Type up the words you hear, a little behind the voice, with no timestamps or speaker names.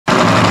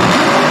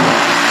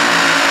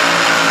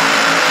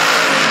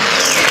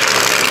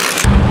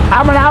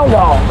I'm an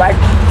outlaw. Like,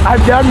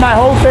 I've done my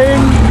whole thing,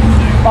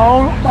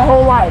 my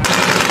whole life.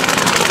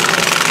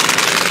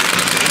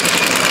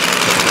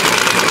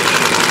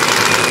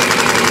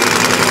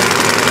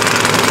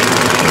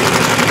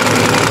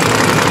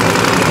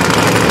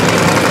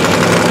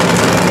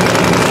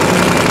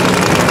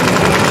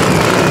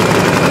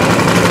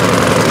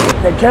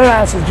 The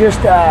chaos is just,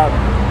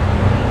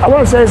 I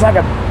want to say it's like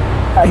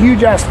a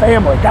huge ass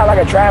family, kind of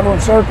like a traveling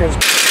circus.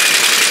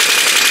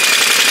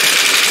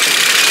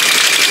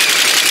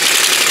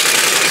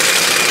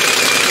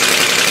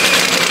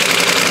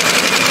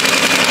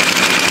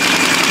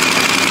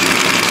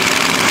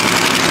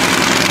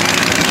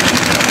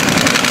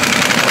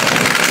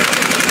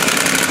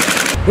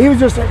 He was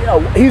just,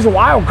 he's a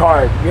wild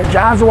card.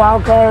 John's a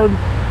wild card.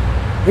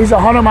 He's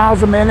 100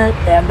 miles a minute,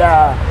 and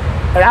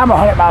I'm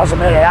 100 miles a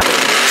minute.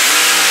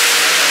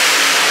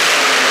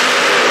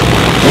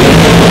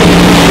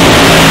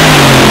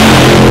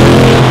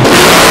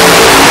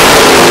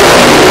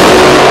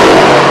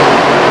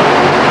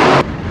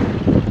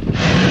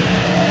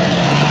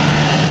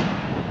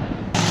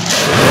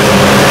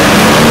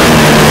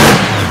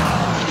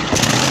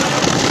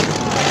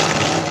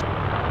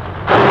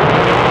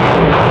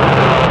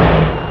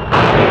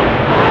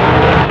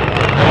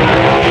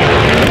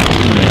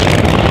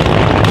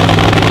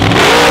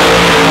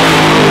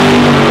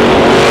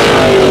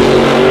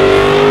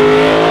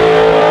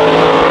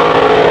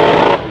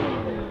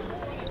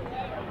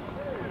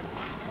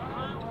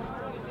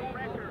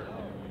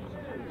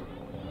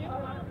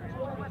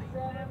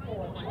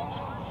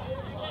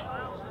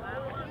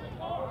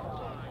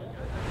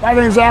 My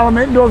name is Allan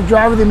Middendorf,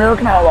 driver of the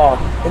American Outlaw,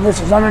 and this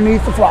is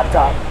Underneath the Flop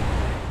Top.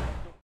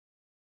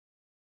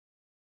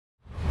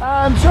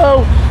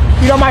 So,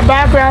 my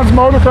background's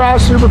motocross,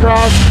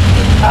 supercross.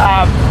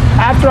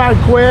 After I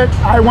quit,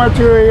 I went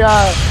to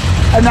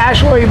a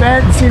national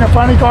event and seen a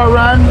funny car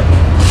run,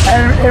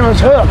 and it was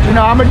hooked.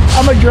 I'm an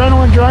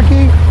adrenaline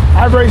junkie.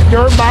 I've raced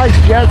dirt bikes,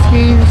 jet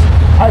skis,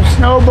 I've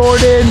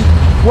snowboarded,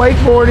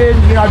 wakeboarded,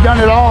 I've done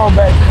it all,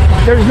 but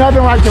there's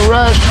nothing like the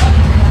rush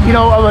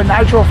of a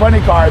Nitro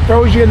funny car. It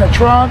throws you in the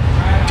trunk,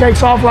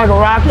 takes off like a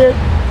rocket,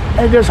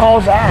 and it just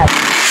hauls ass.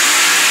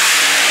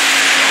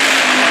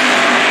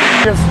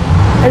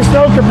 It's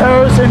no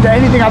comparison to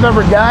anything I've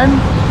ever done.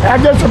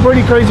 I've done some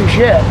pretty crazy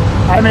shit.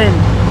 I mean,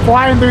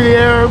 flying through the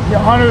air,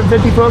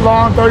 150 foot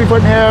long, 30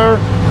 foot in the air,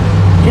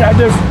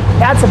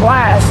 that's a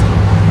blast,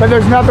 but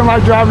there's nothing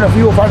like driving a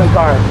fuel funny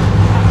car.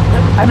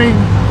 I mean,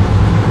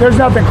 there's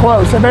nothing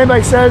close. If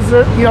anybody says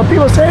that,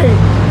 people say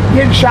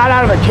getting shot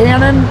out of a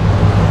cannon,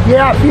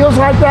 yeah, it feels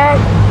like that,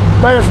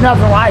 but it's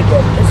nothing like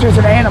it. It's just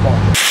an animal.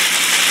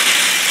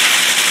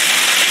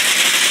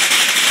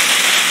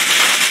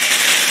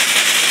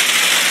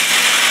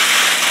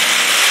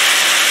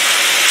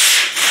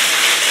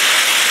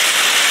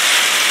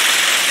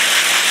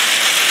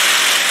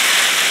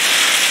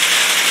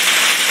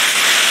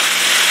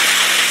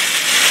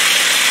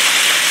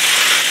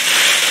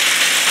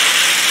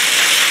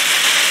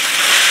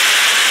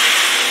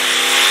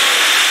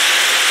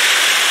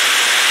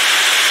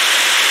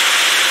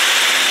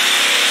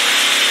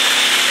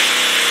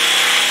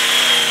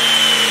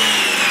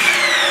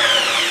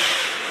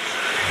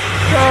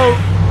 So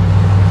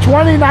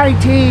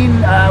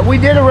 2019, we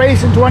did a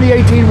race in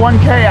 2018, won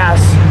Chaos.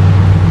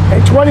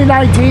 In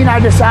 2019, I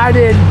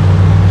decided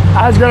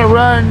I was going to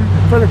run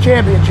for the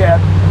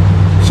championship.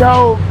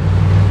 So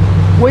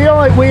we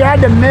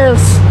had to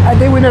miss, I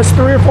think we missed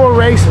 3 or 4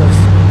 races,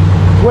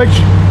 which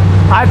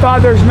I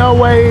thought there's no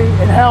way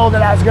in hell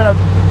that I was going to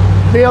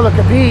be able to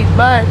compete.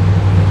 But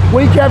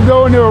we kept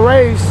going to a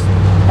race,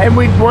 and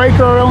we'd break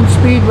our own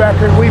speed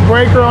record. We'd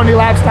break our own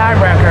elapsed time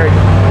record.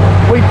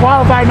 We'd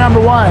qualify #1,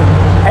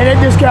 and it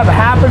just kept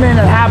happening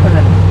and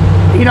happening.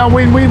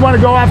 When we want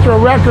to go after a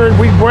record,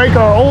 we'd break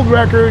our old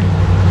record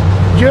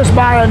just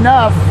by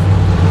enough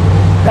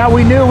that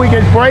we knew we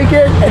could break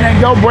it and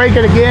then go break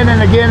it again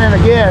and again and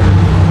again.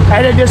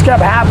 And it just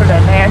kept happening.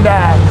 And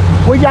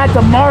we got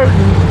to Martin,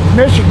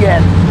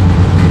 Michigan,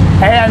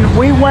 and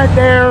we went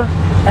there,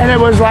 and it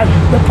was like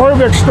the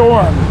perfect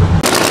storm.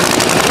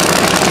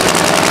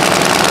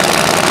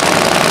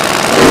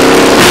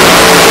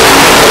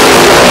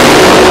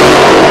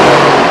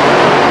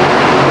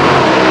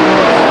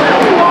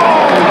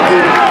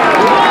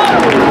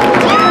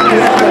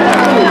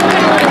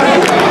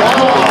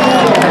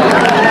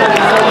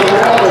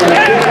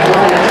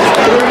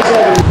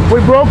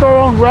 Broke our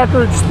own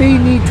record,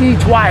 speed and ET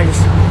twice.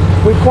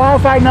 We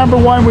qualified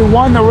 #1, we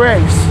won the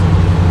race.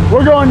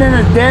 We're going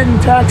into Denton,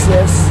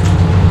 Texas,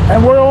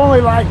 and we're only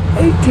like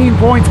 18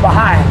 points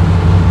behind.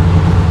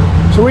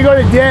 So we go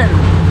to Denton,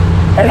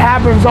 it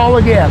happens all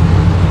again.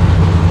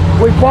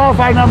 We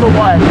qualified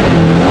 #1.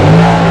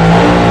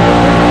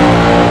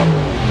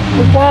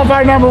 We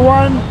qualified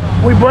 #1,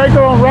 we break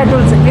our own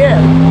records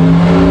again.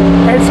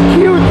 It's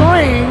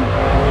Q3,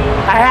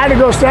 I had to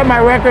go set my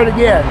record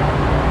again.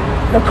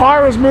 The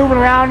car was moving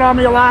around on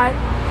me a lot.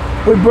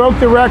 We broke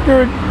the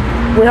record.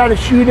 We had a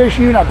chute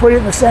issue, and I put it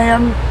in the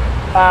sand.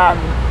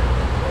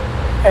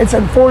 it's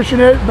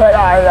unfortunate, but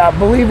I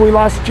believe we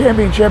lost the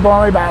championship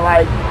only by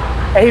like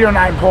 8 or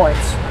 9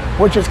 points,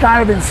 which is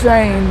kind of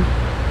insane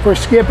for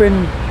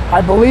skipping.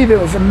 I believe it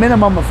was a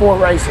minimum of 4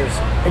 races.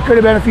 It could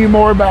have been a few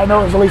more, but I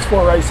know it was at least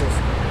 4 races.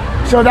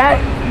 So that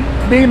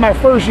being my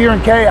first year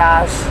in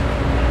Chaos,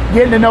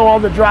 getting to know all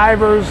the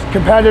drivers,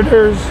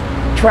 competitors,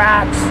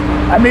 tracks.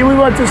 I mean, we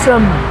went to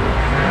some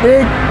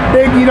big,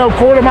 you know,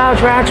 quarter-mile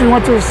tracks. We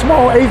went to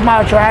small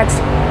 8th-mile tracks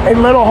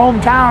in little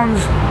hometowns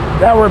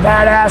that were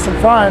badass and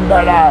fun.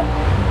 But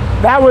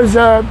that was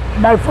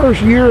my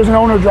first year as an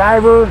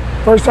owner-driver,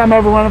 first time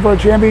ever running for a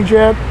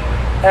championship,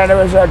 and it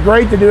was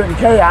great to do it in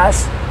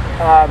Chaos.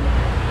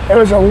 It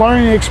was a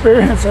learning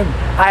experience, and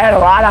I had a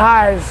lot of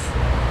highs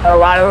and a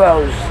lot of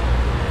lows.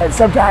 And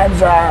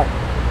sometimes,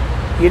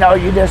 you know,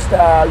 you just,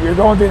 you're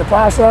going through the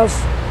process,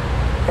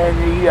 and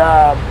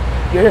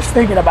you're just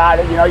thinking about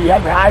it. You know, you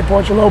have your high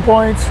points, your low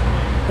points,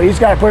 but you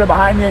just got to put it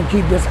behind you and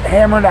keep just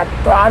hammering that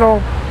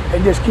throttle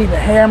and just keep it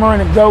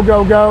hammering and go,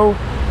 go, go,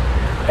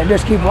 and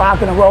just keep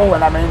rocking and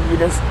rolling. I mean, you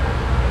just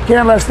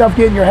can't let stuff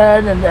get in your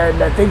head and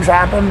things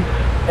happen.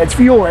 It's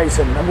fuel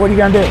racing. What are you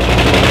going to do?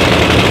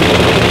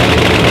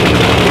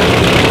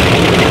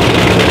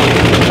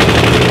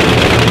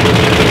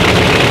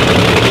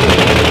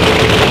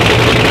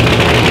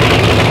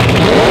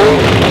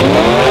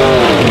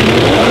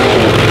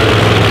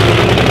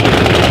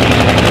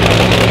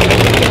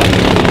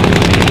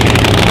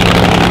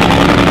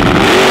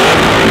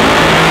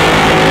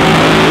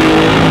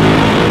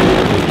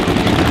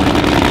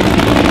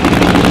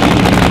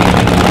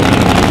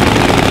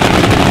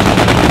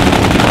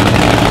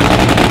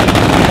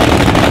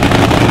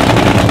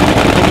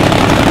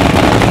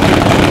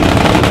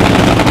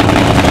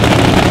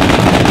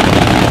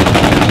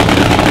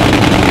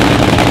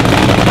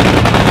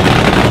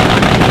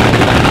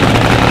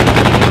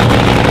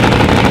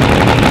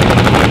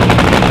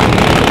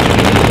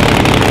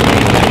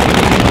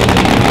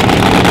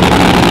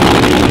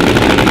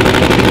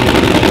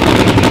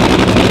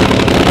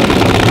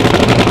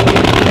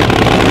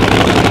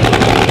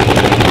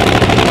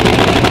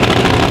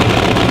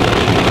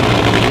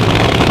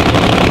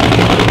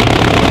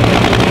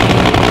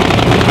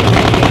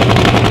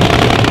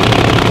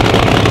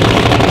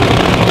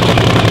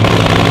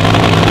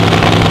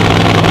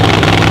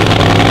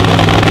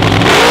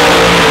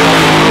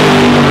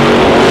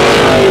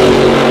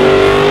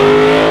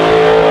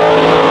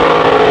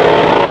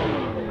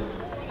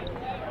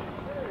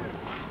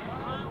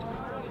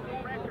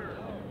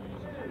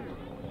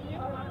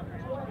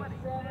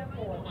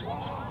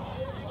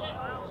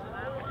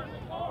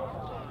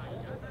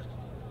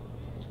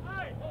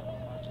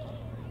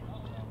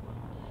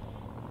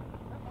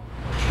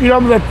 You know,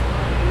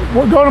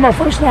 we're going to my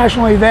first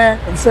national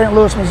event in St.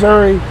 Louis,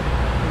 Missouri.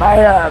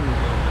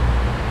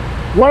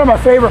 One of my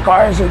favorite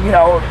cars, you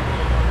know,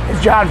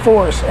 is John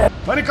Force.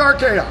 Plenty Car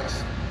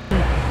Chaos.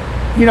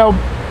 You know,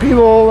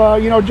 people,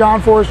 you know,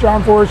 John Force, you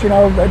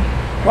know,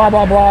 blah,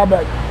 blah, blah.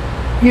 But,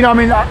 you know, I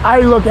mean, I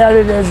look at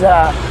it as,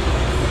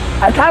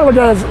 I kind of look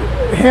at it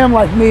as him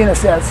like me in a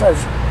sense. As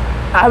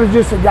I was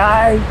just a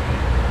guy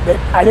that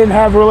I didn't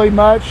have really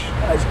much.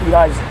 You know,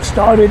 I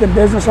started in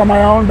business on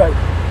my own, but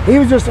he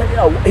was just,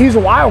 he's a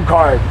wild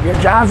card. You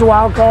know, John's a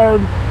wild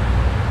card.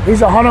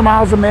 He's 100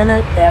 miles a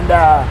minute, and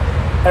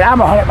I'm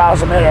 100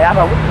 miles a minute.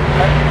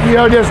 You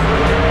know, just,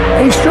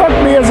 he struck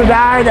me as a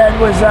guy that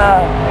was,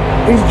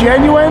 he's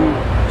genuine,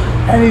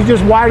 and he's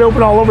just wide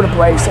open all over the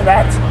place. And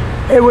that's,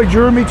 it what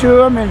drew me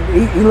to him, and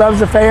he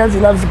loves the fans,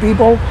 he loves the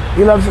people,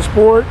 he loves the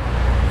sport,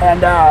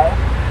 and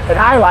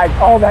I like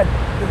all that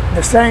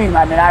the same.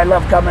 I mean, I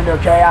love coming to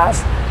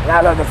Chaos, and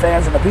I love the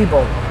fans and the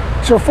people.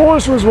 So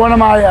Forrest was one of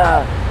my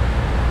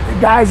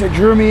guys that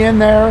drew me in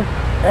there,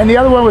 and the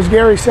other one was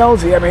Gary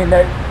Selzy. I mean,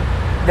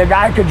 the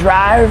guy could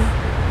drive.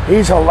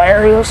 He's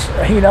hilarious.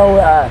 You know,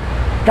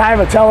 kind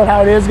of a tell it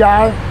how it is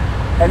guy.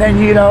 And then,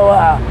 you know,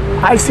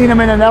 I seen him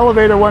in an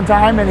elevator one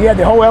time, and he had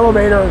the whole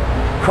elevator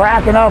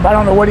cracking up. I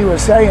don't know what he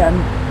was saying,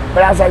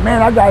 but I was like, man,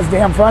 that guy's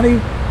damn funny.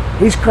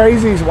 He's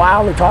crazy. He's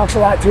wild. He talks a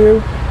lot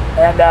too,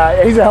 and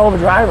he's a hell of a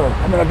driver.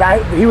 I mean, the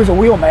guy, he was a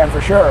wheelman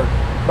for sure.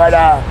 But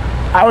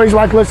I always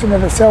like listening to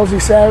the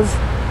Selzy says.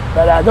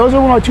 But those are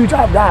one of my 2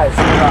 top guys.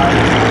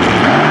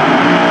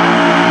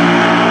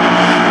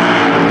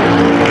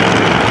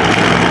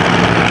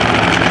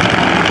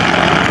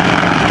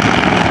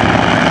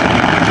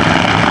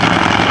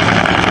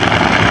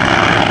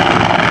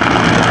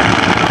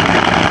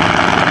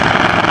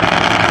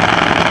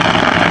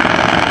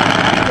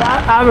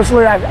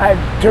 Obviously, I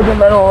took a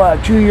little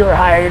 2-year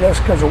hiatus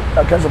because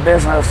of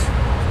business,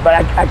 but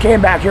I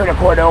came back here to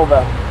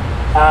Cordova.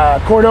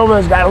 Cordova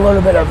has got a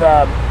little bit of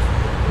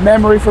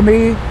memory for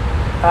me.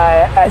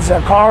 As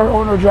a car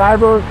owner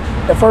driver,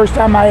 the first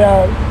time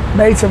I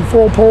made some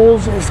full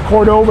pulls is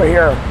Cordova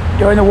here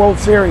during the World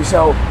Series.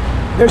 So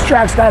this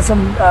track's got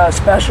some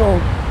special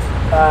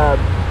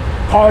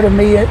part of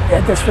me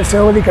at this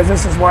facility because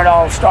this is where it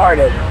all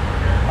started.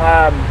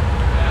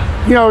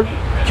 You know,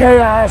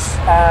 Chaos,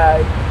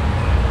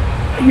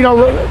 you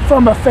know,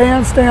 from a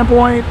fan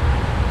standpoint,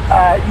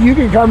 You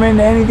can come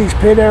into any of these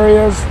pit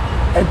areas,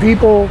 and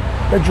people,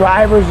 the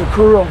drivers, the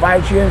crew will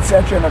invite you in and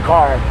set you in the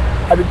car.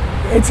 I mean,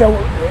 it's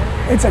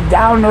a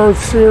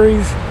down-to-earth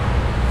series.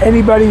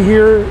 Anybody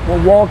here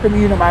will welcome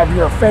you, no matter if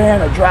you're a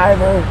fan, a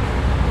driver,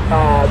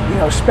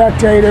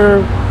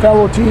 spectator,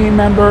 fellow team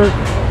member.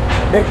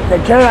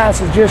 The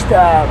Chaos is just,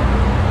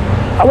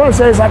 I want to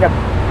say it's like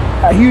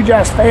a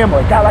huge-ass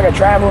family, not like a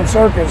traveling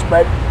circus,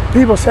 but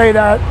people say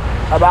that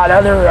about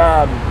other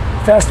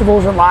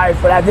festivals in life,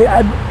 but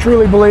I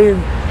truly believe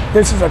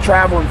this is a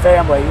traveling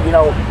family.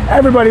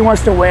 Everybody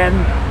wants to win,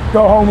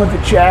 go home with the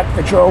check,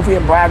 the trophy,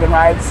 and bragging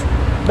rights,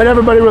 but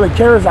everybody really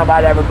cares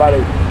about everybody.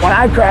 When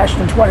I crashed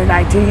in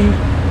 2019,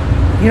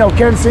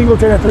 Ken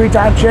Singleton, a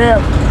 3-time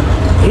champ,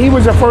 he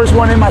was the first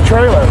one in my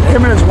trailer,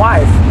 him and his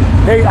wife.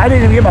 I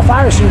didn't even get my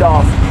fire suit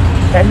off,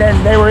 and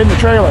then they were in the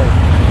trailer.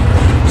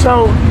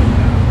 So,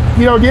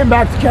 getting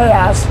back to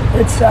Chaos,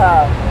 it's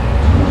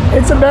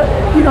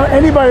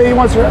anybody who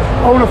wants to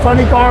own a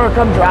funny car or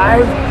come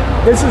drive,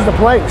 this is the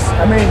place.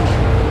 I mean,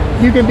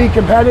 you can be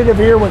competitive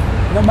here with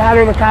no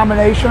matter the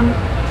combination.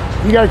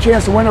 You got a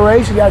chance to win a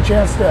race, you got a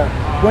chance to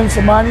win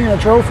some money and a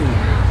trophy.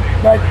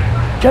 But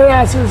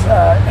Chaos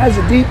has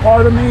a deep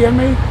part of me in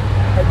me,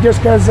 just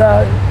because,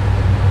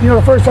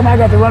 the first time I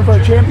got to run for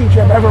a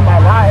championship ever in my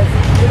life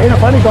in a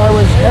funny car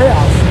was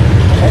Chaos.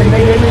 And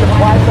they gave me the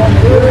platform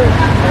to do it,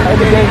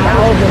 and they gave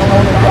knowledge and I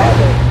wanted to drive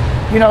it.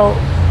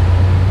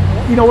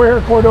 We're here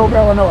at Cordova,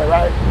 Illinois,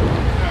 right?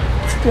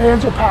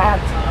 Stands are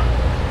packed,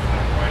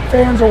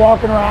 fans are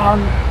walking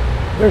around,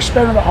 they're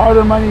spending the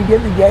hard-earned money to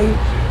get in the gate,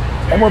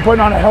 and we're putting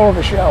on a hell of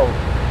a show.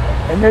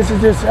 And this is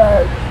just,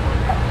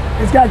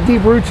 it's got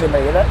deep roots in me,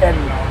 and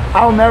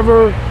I'll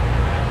never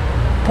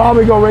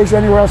probably go race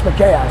anywhere else but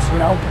Chaos,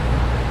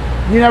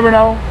 You never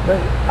know,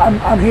 but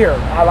I'm here.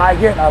 I like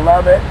it, and I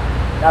love it,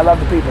 and I love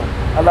the people.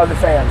 I love the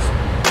fans.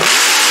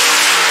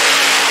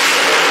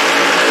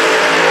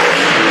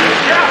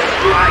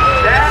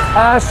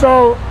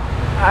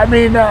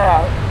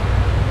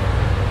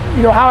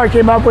 How I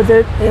came up with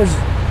it is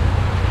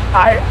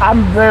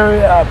I'm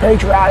very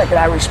patriotic, and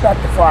I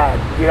respect the flag.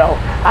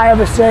 I have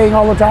a saying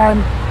all the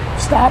time: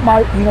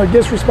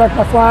 disrespect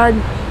my flag,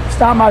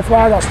 stop my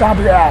flag, I'll stomp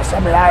your ass. I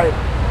mean,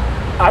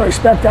 I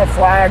respect that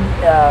flag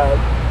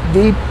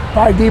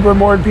probably deeper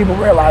more than people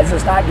realize.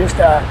 It's not just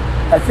a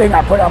thing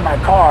I put on my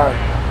car.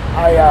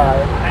 I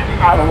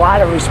have a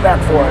lot of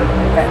respect for it,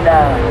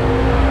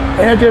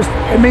 and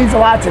it means a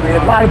lot to me.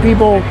 A lot of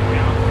people,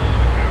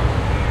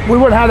 we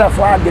wouldn't have that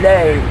flag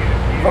today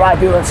if a lot of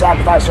people had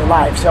sacrificed their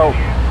life. So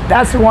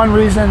that's the one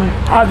reason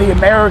how the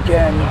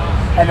American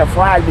and the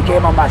flag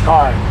became on my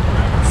car.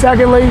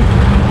 Secondly,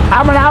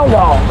 I'm an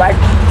outlaw. Like,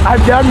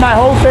 I've done my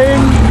whole thing,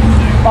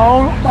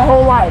 my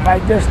whole life.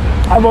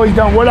 I've always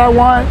done what I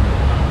want,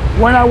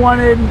 when I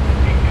wanted,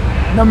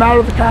 no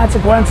matter the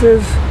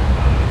consequences.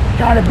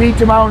 Kind of beat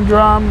to my own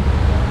drum,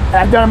 and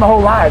I've done it my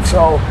whole life.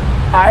 So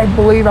I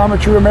believe I'm a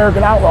true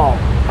American outlaw.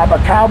 I'm a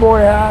cowboy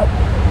hat,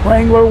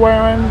 Wrangler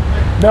wearing,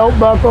 belt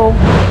buckle.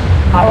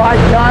 I like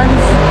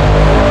guns,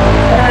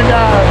 and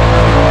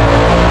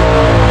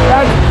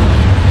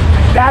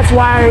that's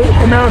why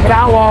American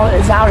Outlaw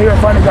is out here in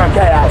front of Gun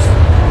Chaos.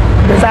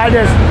 Because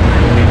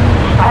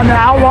I'm the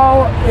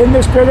outlaw in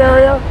this pit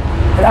area,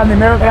 and I'm the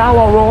American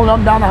Outlaw rolling up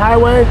and down the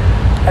highway,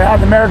 and I'm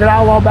the American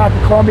Outlaw back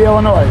in Columbia,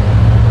 Illinois.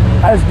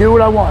 I just do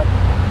what I want,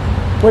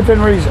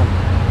 within reason.